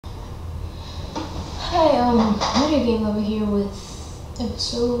Hi, video game over here with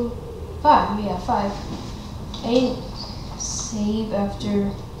episode 5. Yeah, 5. I didn't save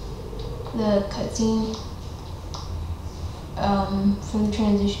after the cutscene from the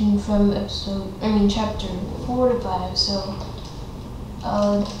transition from chapter 4 to 5, so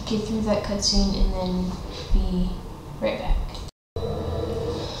I'll get through that cutscene and then be right back.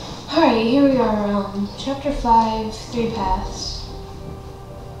 Alright, here we are, chapter 5, 3 paths.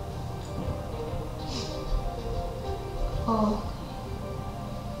 Oh.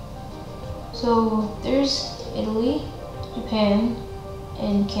 So there's Italy, Japan,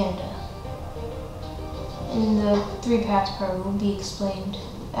 and Canada. And the 3 paths part will be explained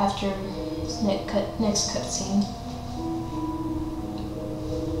after this next cutscene.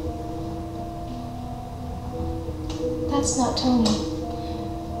 That's not Tony.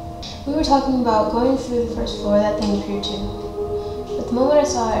 We were talking about going through the first floor. That thing appeared too. But the moment I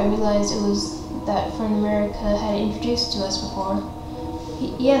saw it, I realized it was that friend America had introduced to us before.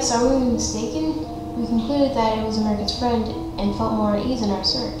 Yes, are we mistaken? We concluded that it was America's friend and felt more at ease in our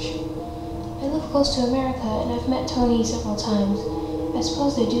search. I live close to America, and I've met Tony several times. I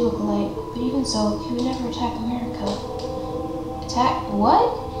suppose they do look alike, but even so, he would never attack America. Attack?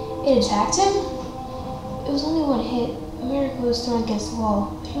 What? It attacked him? It was only one hit. America was thrown against the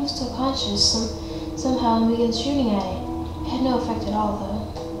wall, but he was still conscious somehow and began shooting at it. It had no effect at all, though.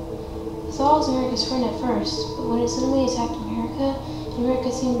 I thought it was America's friend at first, but when it suddenly attacked America, and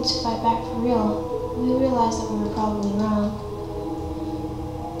America seemed to fight back for real, we realized that we were probably wrong.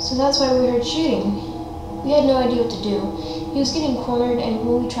 So that's why we heard shooting. We had no idea what to do. He was getting cornered, and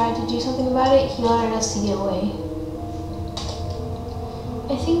when we tried to do something about it, he ordered us to get away.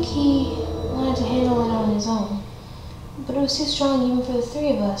 I think he wanted to handle it on his own, but it was too strong even for the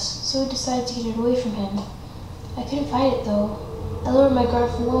 3 of us, so we decided to get it away from him. I couldn't fight it, though. I lowered my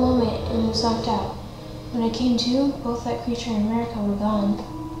guard for one moment and was knocked out. When I came to, both that creature and America were gone.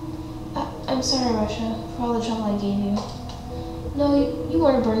 I'm sorry, Russia, for all the trouble I gave you. No, you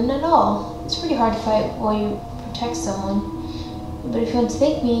weren't a burden at all. It's pretty hard to fight while you protect someone. But if you want to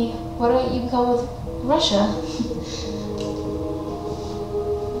thank me, why don't you become with Russia?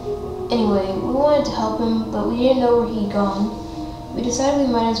 Anyway, we wanted to help him, but we didn't know where he'd gone. We decided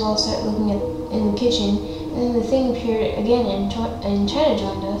we might as well start looking in the kitchen, and then the thing appeared again and China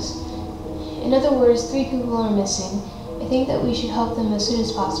joined us. In other words, 3 people are missing. I think that we should help them as soon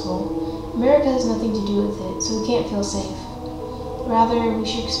as possible. America has nothing to do with it, so we can't feel safe. Rather, we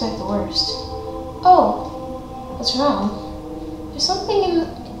should expect the worst. Oh, what's wrong? There's something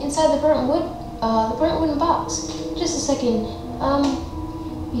inside the burnt wooden box. Just a second.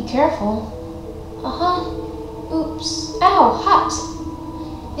 Be careful. Oops. Ow, hot.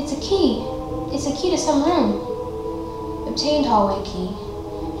 It's a key. It's a key to some room. Obtained hallway key.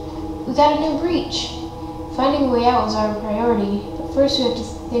 We got a new breach. Finding a way out was our priority, but first we have to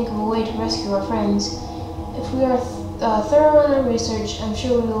think of a way to rescue our friends. If we are thorough in our research, I'm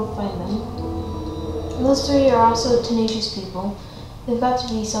sure we will find them. And those 3 are also tenacious people. They've got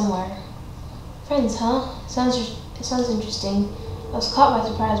to be somewhere. Friends, huh? It sounds interesting. I was caught by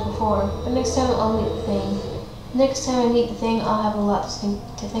surprise before, but next time I'll meet the thing. Next time I meet the thing, I'll have a lot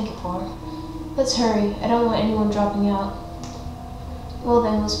to thank it for. Let's hurry. I don't want anyone dropping out. Well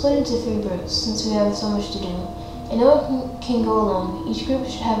then, we'll split into 3 groups, since we have so much to do. And no one can go alone. Each group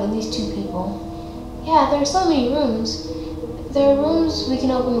should have at least 2 people. Yeah, there are so many rooms. There are rooms we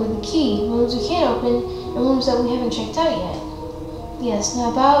can open with a key, rooms we can't open, and rooms that we haven't checked out yet. Yes, now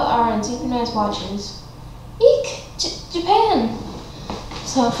about our unsynchronized watches. Eek! Japan!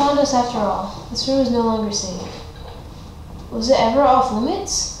 So it found us after all. This room is no longer safe. Was it ever off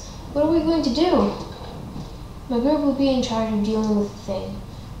limits? What are we going to do? My group will be in charge of dealing with the thing.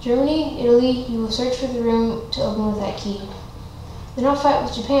 Germany, Italy, you will search for the room to open with that key. Then I'll fight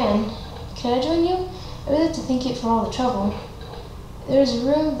with Japan. Can I join you? I would like to thank you for all the trouble. There's a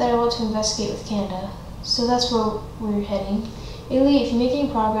room that I want to investigate with Canada, so that's where we're heading. Italy, if you make any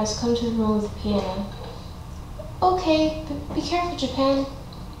progress, come to the room with the piano. Okay, but be careful, Japan.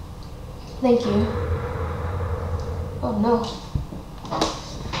 Thank you. Oh no.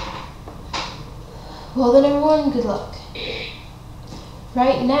 Well then everyone, good luck.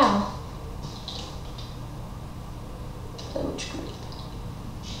 Right now. Which group?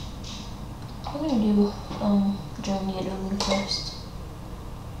 I'm gonna do Germany and Italy first.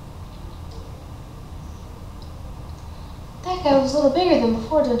 That guy was a little bigger than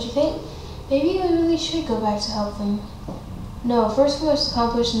before, don't you think? Maybe we really should go back to help them. No, first we must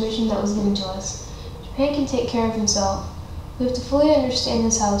accomplish the mission that was given to us. Japan can take care of himself. We have to fully understand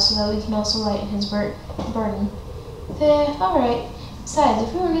his house so that we can also lighten his burden. Alright. Besides,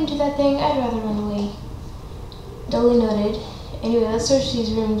 if we run into that thing, I'd rather run away. Duly noted. Anyway, let's search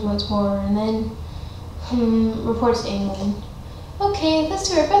these rooms once more, and then, reports to England. Okay, let's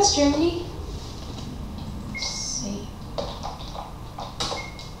do our best, Germany. Let's see.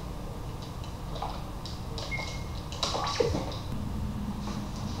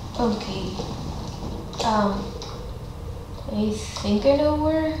 Okay. I think I know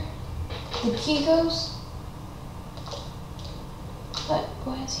where the key goes. But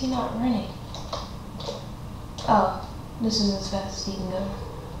why is he not running? Oh, this is as fast as he can go,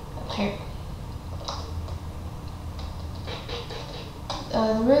 apparently.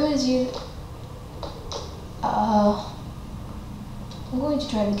 The room is you. I'm going to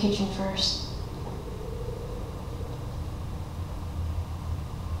try the kitchen first.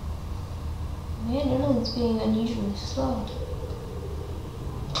 Man, everything's being unusually slow.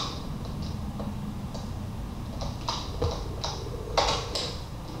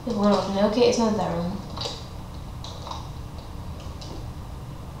 It won't open. Okay, it's not that room.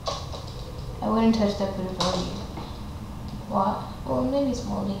 I wouldn't touch that bit of moldy. What? Well, maybe it's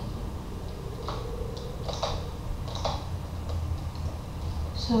moldy.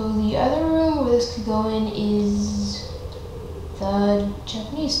 So the other room where this could go in is the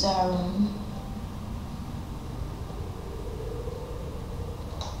Japanese style room.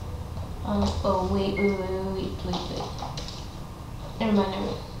 Oh, wait. Never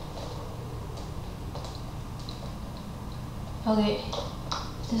mind. Okay,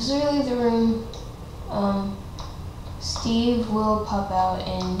 this is really the room. Steve will pop out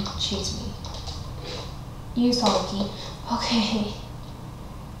and chase me. Use hall key. Okay,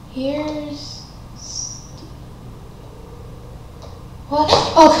 here's Steve. What?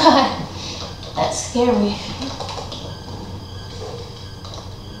 Oh god, that scared me.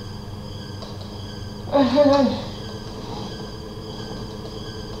 Run.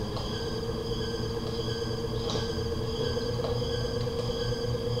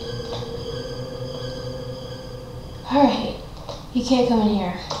 Alright, you can't come in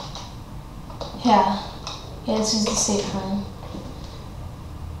here. Yeah, this is the safe room.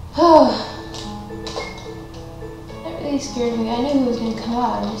 Oh, that really scared me. I knew he was going to come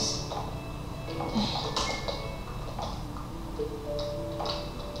out. I just...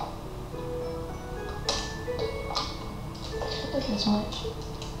 Not this much.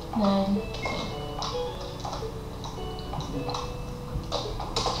 9.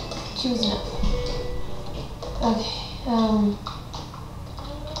 Choose enough. Okay,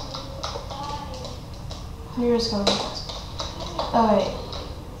 here's going. Alright,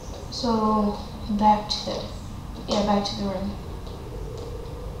 so back to the room.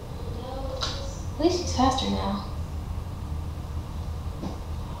 At least he's faster now.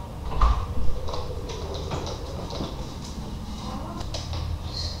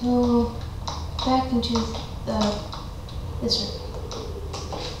 So back into this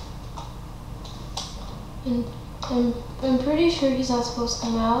room. And I'm pretty sure he's not supposed to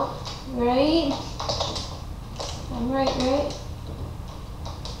come out, right? I'm right?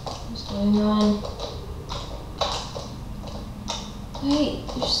 What's going on? Wait,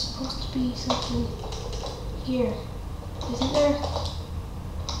 there's supposed to be something here, isn't there?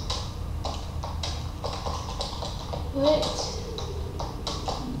 What?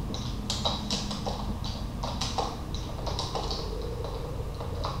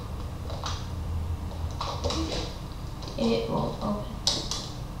 It won't open.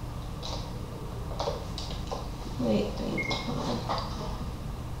 Wait, hold on.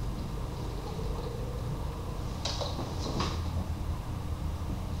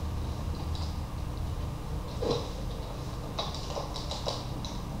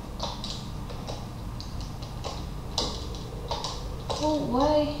 Oh,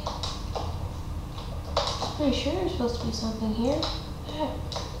 why? I'm pretty sure there's supposed to be something here. Yeah.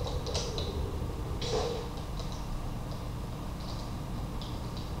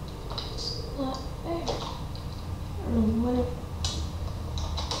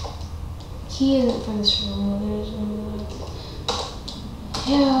 Key isn't for this room. There's one.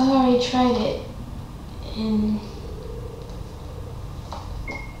 Yeah, I already tried it. And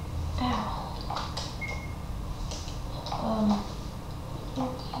ow.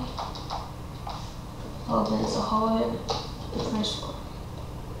 Okay. Oh, then it's a hallway. The first floor.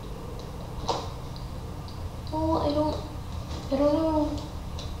 Oh, I don't know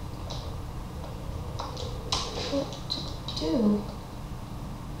what to do.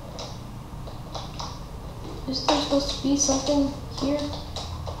 Is there supposed to be something here?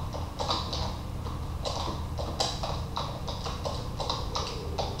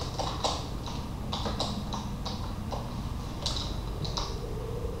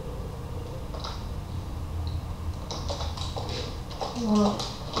 Well,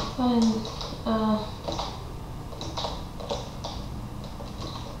 fine.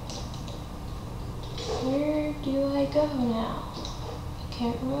 Where do I go now? I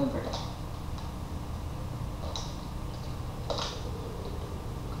can't remember.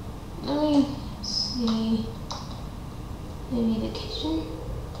 Let me see. Maybe the kitchen?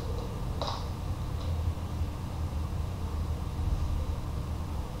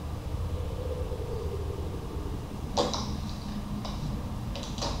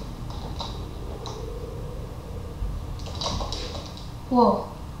 Whoa.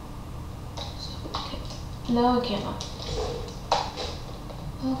 Okay. No, I cannot.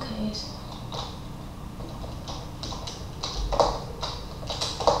 Okay, so.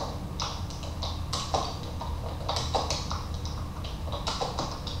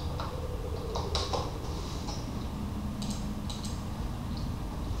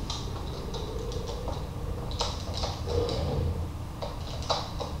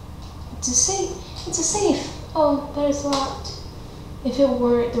 It's a safe. It's a safe. Oh, but it's locked. If it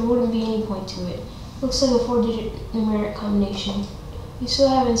weren't, there wouldn't be any point to it. Looks like a 4-digit numeric combination. We still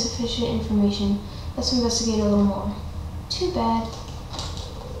have insufficient information. Let's investigate a little more. Too bad.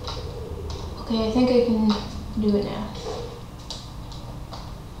 Okay, I think I can do it now.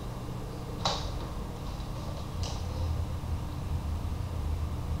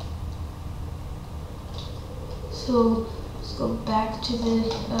 So, let's go back to the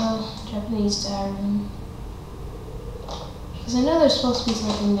Japanese style room. Because I know there's supposed to be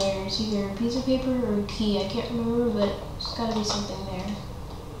something there. It's either a piece of paper or a key. I can't remember, but there's gotta be something there.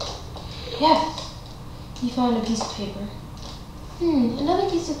 Yeah! You found a piece of paper. Another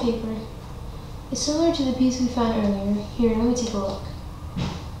piece of paper. It's similar to the piece we found earlier. Here, let me take a look.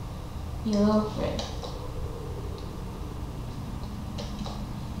 Yellow, red.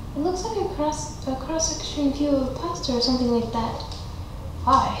 It looks like a cross-section view of pasta or something like that.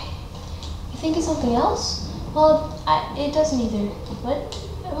 Why? You think it's something else? Well, it doesn't either. What?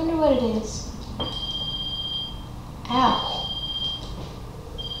 I wonder what it is. Ow.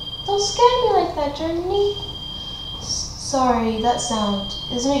 Don't scare me like that, Germany. Sorry, that sound.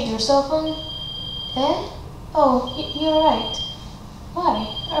 Isn't it your cell phone? Eh? Oh, you're right. Why?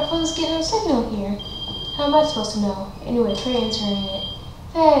 Our phone's getting no signal here. How am I supposed to know? Anyway, try answering it.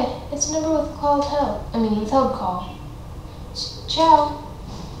 Hey, it's a number with withheld call. Ciao.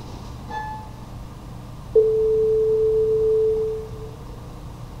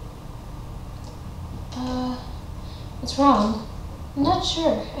 What's wrong? I'm not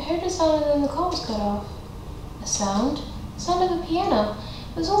sure. I heard a sound and then the call was cut off. A sound? The sound of a piano.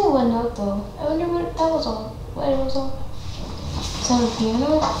 It was only one note though. I wonder what it was all about. Sound of a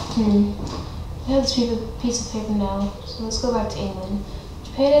piano? I have this piece of paper now, so let's go back to England.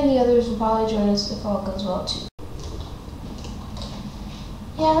 Japan and the others will probably join us if all goes well too.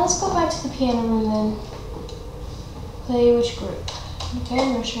 Yeah, let's go back to the piano room then. Play which group?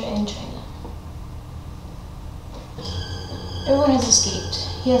 Japan, Russia, and China. Everyone has escaped.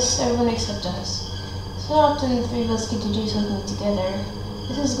 Yes, everyone except us. It's not often the three of us get to do something together.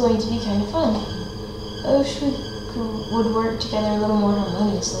 This is going to be kind of fun. I wish we would work together a little more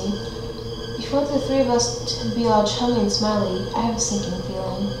harmoniously. If you want the three of us to be all chummy and smiley, I have a sinking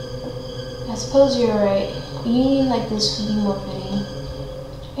feeling. I suppose you're right. A union like this would be more fitting.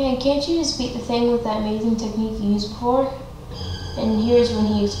 Japan, can't you just beat the thing with that amazing technique you used before? And here's when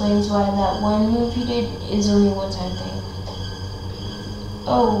he explains why that one move you did is only a one-time thing.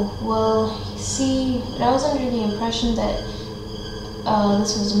 Oh, well, see, when I was under the impression that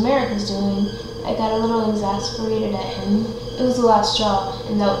this was America's doing, I got a little exasperated at him. It was the last straw,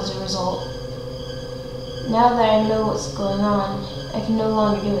 and that was the result. Now that I know what's going on, I can no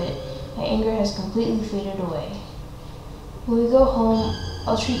longer do it. My anger has completely faded away. When we go home,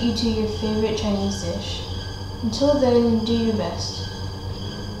 I'll treat you to your favorite Chinese dish. Until then, do your best.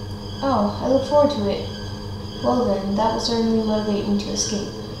 Oh, I look forward to it. Well then, that will certainly motivate me to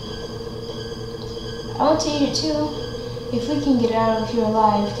escape. I want to eat it too. If we can get out of here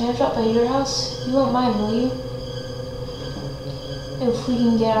alive, can I drop by your house? You won't mind, will you? If we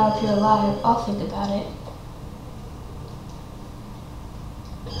can get out of here alive, I'll think about it.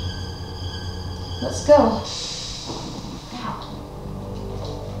 Let's go.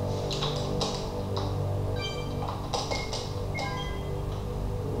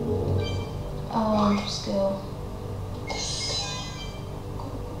 Skill.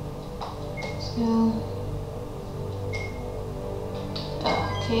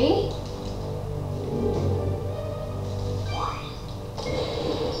 Okay.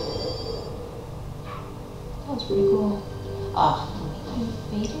 That was pretty cool. You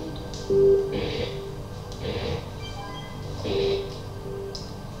faded?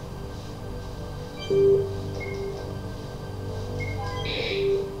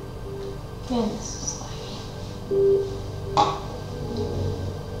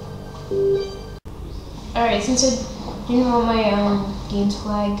 Alright, since I didn't want my game to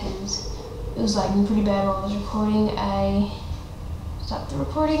lag because it was lagging pretty bad while I was recording, I stopped the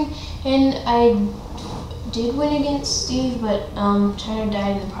recording, and I did win against Steve, but China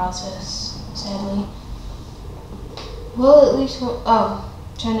died in the process, sadly. Well, at least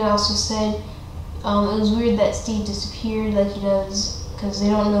China also said it was weird that Steve disappeared like he does because they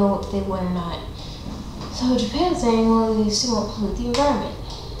don't know if they won or not. So Japan's saying, well, we still won't pollute the environment.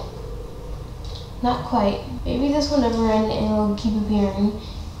 Not quite. Maybe this will never end and it'll keep appearing.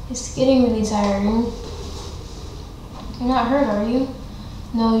 It's getting really tiring. You're not hurt, are you?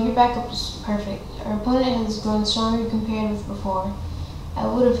 No, your backup is perfect. Our opponent has grown stronger compared with before. I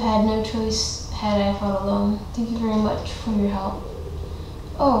would have had no choice had I fought alone. Thank you very much for your help.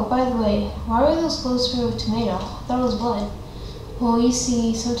 Oh, by the way, why were those clothes filled with tomato? I thought it was blood. Well, you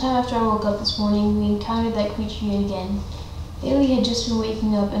see, sometime after I woke up this morning, we encountered that creature yet again. Bailey had just been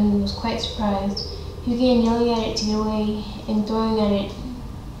waking up and was quite surprised. He began yelling at it to get away and throwing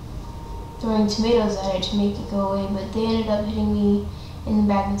tomatoes at it to make it go away, but they ended up hitting me in the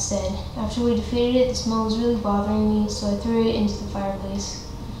back instead. After we defeated it, the smell was really bothering me, so I threw it into the fireplace.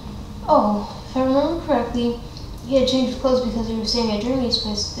 Oh, if I remember correctly, he had changed of clothes because he was staying at Jeremy's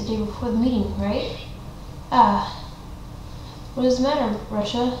place the day before the meeting, right? Ah. What is the matter,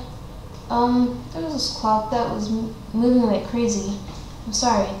 Russia? There was this clock that was moving like crazy. I'm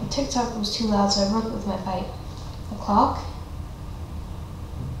sorry, the tick-tock was too loud, so I broke it with my pipe. A clock?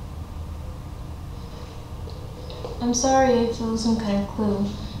 I'm sorry if it was some kind of clue,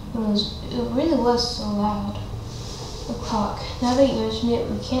 but it really was so loud. A clock. Now that you mention it,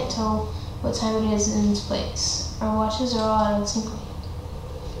 we can't tell what time it is in this place. Our watches are all out of sync.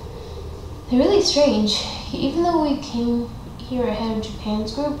 They're really strange. Even though we came here ahead of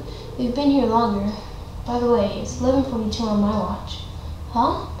Japan's group, we've been here longer. By the way, it's 11:42 on my watch.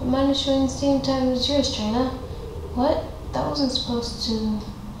 Huh? But mine is showing the same time as yours, China. What? That wasn't supposed to...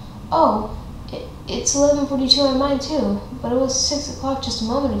 Oh, it's 11:42 on mine too, but it was 6 o'clock just a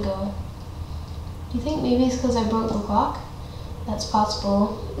moment ago. Do you think maybe it's because I broke the clock? That's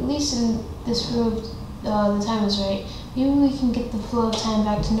possible. At least in this room, the time is right. Maybe we can get the flow of time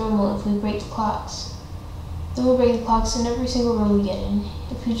back to normal if we break the clocks. Then we'll break the clocks in every single room we get in.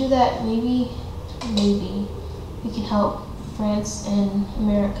 If we do that, maybe we can help France and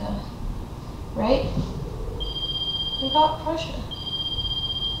America. Right? What about Russia?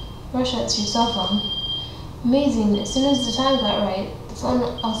 Russia, it's your cell phone. Amazing. As soon as the time got right, the phone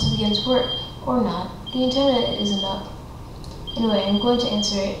also begins to work. Or not. The antenna isn't up. Anyway, I'm going to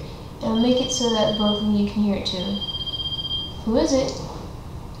answer it, and I'll make it so that both of you can hear it too. Who is it?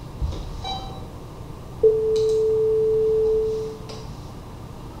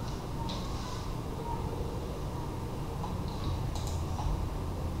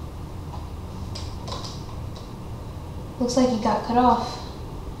 Looks like he got cut off.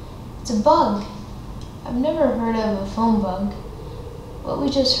 It's a bug. I've never heard of a phone bug. What we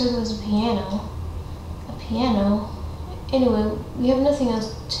just heard was a piano. A piano? Anyway, we have nothing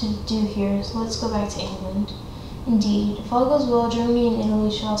else to do here, so let's go back to England. Indeed, if all goes well, Germany and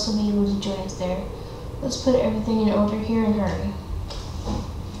Italy should also be able to join us there. Let's put everything in order here and hurry.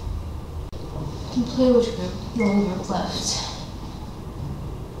 And play which group? The only group left.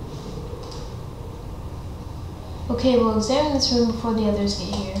 Okay, we'll examine this room before the others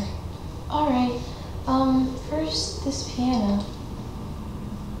get here. Alright, first this piano.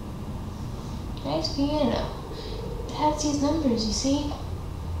 Nice piano. It has these numbers, you see?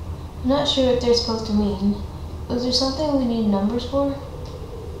 I'm not sure what they're supposed to mean. Was there something we need numbers for?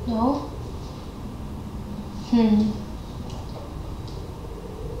 No?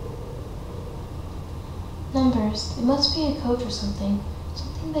 Numbers. It must be a code for something.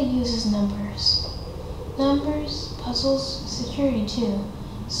 Something that uses numbers. Numbers, puzzles, security too.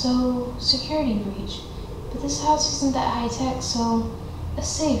 So, security breach. But this house isn't that high-tech, so a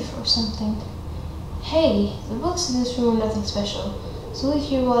safe or something. Hey, the books in this room are nothing special, so wait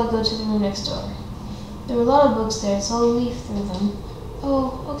here while I go to the room next door. There are a lot of books there, so I'll leaf through them.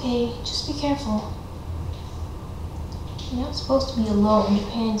 Oh, okay, just be careful. You're not supposed to be alone.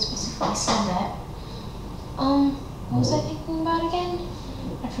 Japan specifically said that. What was I thinking about again?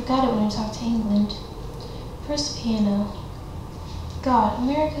 I forgot it when I talked to England. First the piano. God,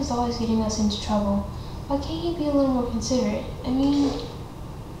 America's always getting us into trouble. Why can't you be a little more considerate? I mean...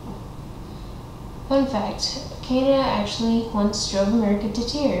 Fun fact, Canada actually once drove America to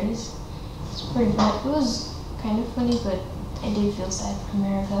tears. It's pretty fun. It was kind of funny, but I did feel sad for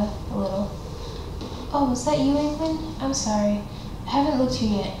America a little. Oh, was that you, England? I'm sorry. I haven't looked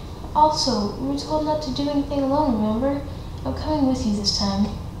here yet. Also, we were told not to do anything alone, remember? I'm coming with you this time.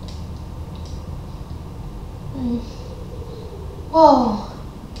 Whoa.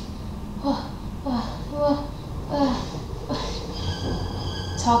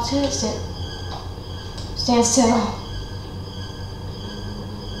 Talk to it. Stand still.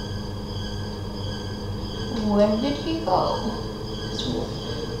 Where did he go?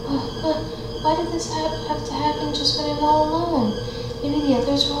 Why did this have to happen just when I'm all alone? Maybe the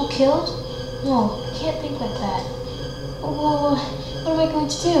others were all killed? No, I can't think like that. Well, what am I going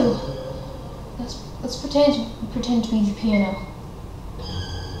to do? Let's pretend to be the piano.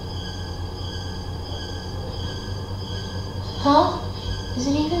 Huh? Is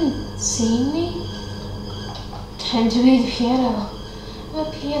it even seeing me? Pretend to be the piano. I'm a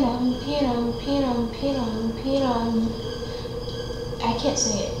piano, I'm a piano, I'm a piano, I'm a piano, I'm a piano, I can't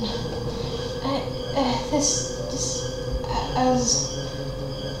say it.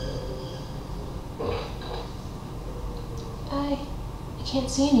 I can't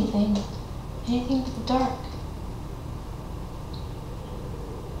see anything but the dark.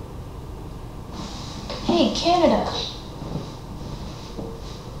 Hey, Canada!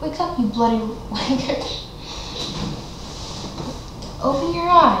 Wake up, you bloody wanker. Open your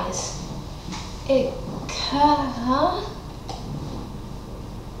eyes. Huh?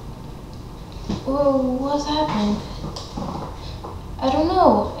 Whoa, what's happening? I don't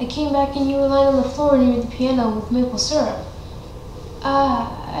know. I came back and you were lying on the floor near the piano with maple syrup.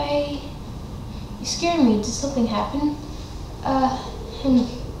 You scared me. Did something happen?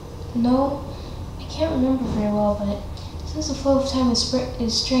 No. I can't remember very well, but since the flow of time is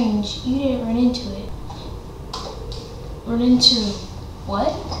strange, you didn't run into it. Run into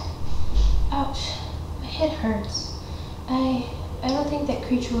what? Ouch. My head hurts. I don't think that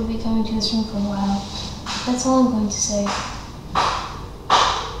creature will be coming to this room for a while. That's all I'm going to say.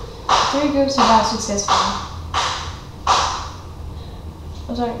 3 groups survived successfully.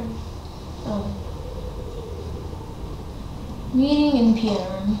 I'm sorry. Meeting in the piano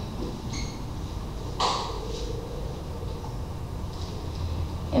room.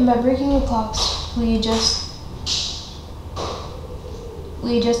 And by breaking the clocks, we adjust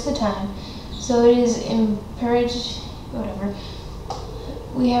the time. So it is imperative, whatever.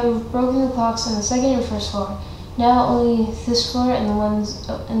 We have broken the clocks on the 2nd and 1st floor. Now only this floor and the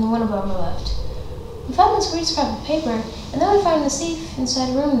one above are left. We found this weird scrap of paper, and then we found a safe inside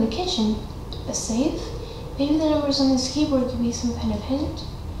a room in the kitchen. A safe? Maybe the numbers on this keyboard could be some kind of hint?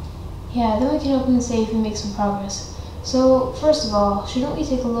 Yeah, then we can open the safe and make some progress. So, first of all, shouldn't we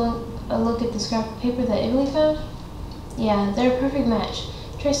take a look at the scrap of paper that Italy found? Yeah, they're a perfect match.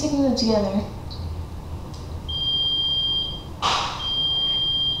 Try sticking them together.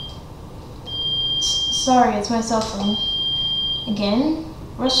 Sorry, it's my cell phone. Again?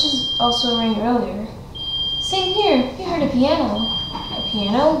 Rush's also rang earlier. Same here. We heard a piano. A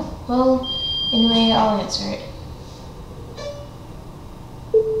piano? Well, anyway, I'll answer it.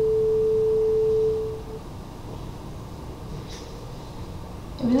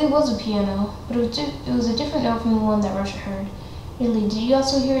 It really was a piano, but it was a different note from the one that Russia heard. Really, did you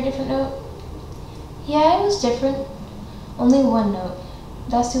also hear a different note? Yeah, it was different. Only one note.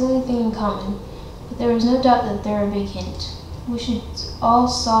 That's the only thing in common. But there was no doubt that they're a big hint. We should all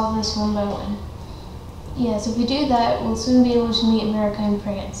solve this one by one. Yes, if we do that, we'll soon be able to meet America and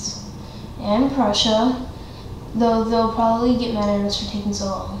France. And Prussia, though they'll probably get mad at us for taking so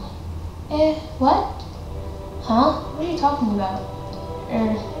long. What? Huh? What are you talking about?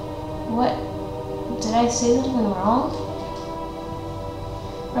 What? Did I say something wrong?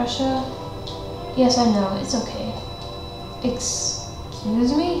 Russia? Yes, I know, it's okay.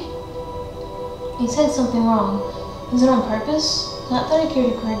 Excuse me? You said something wrong. Was it on purpose? Not that I care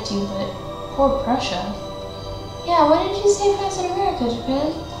to correct you, but poor Prussia. Yeah, why did you say France and America,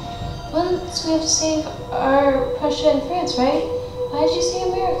 Japan? Once we have to save our Prussia and France, right? Why did you say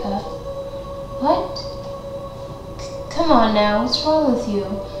America? What? Come on now, what's wrong with you?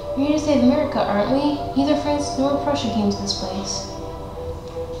 We're here to save America, aren't we? Neither France nor Prussia came to this place.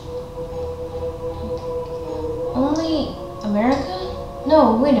 Only America?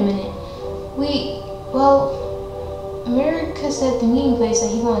 No, wait a minute. America said at the meeting place that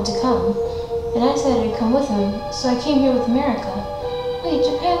he wanted to come, and I said I'd come with him, so I came here with America. Wait,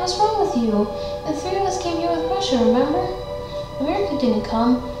 Japan, what's wrong with you? The 3 of us came here with Russia, remember? America didn't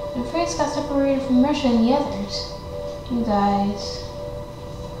come, and France got separated from Russia and the others. You guys.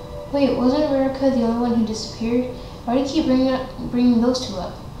 Wait, wasn't America the only one who disappeared? Why do you keep bringing those 2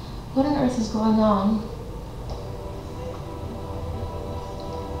 up? What on earth is going on?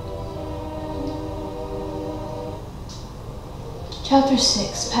 Chapter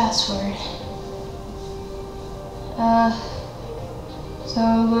 6, Password. So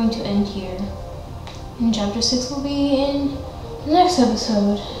I'm going to end here. And chapter 6 will be in the next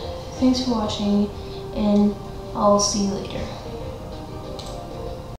episode. Thanks for watching, and I'll see you later.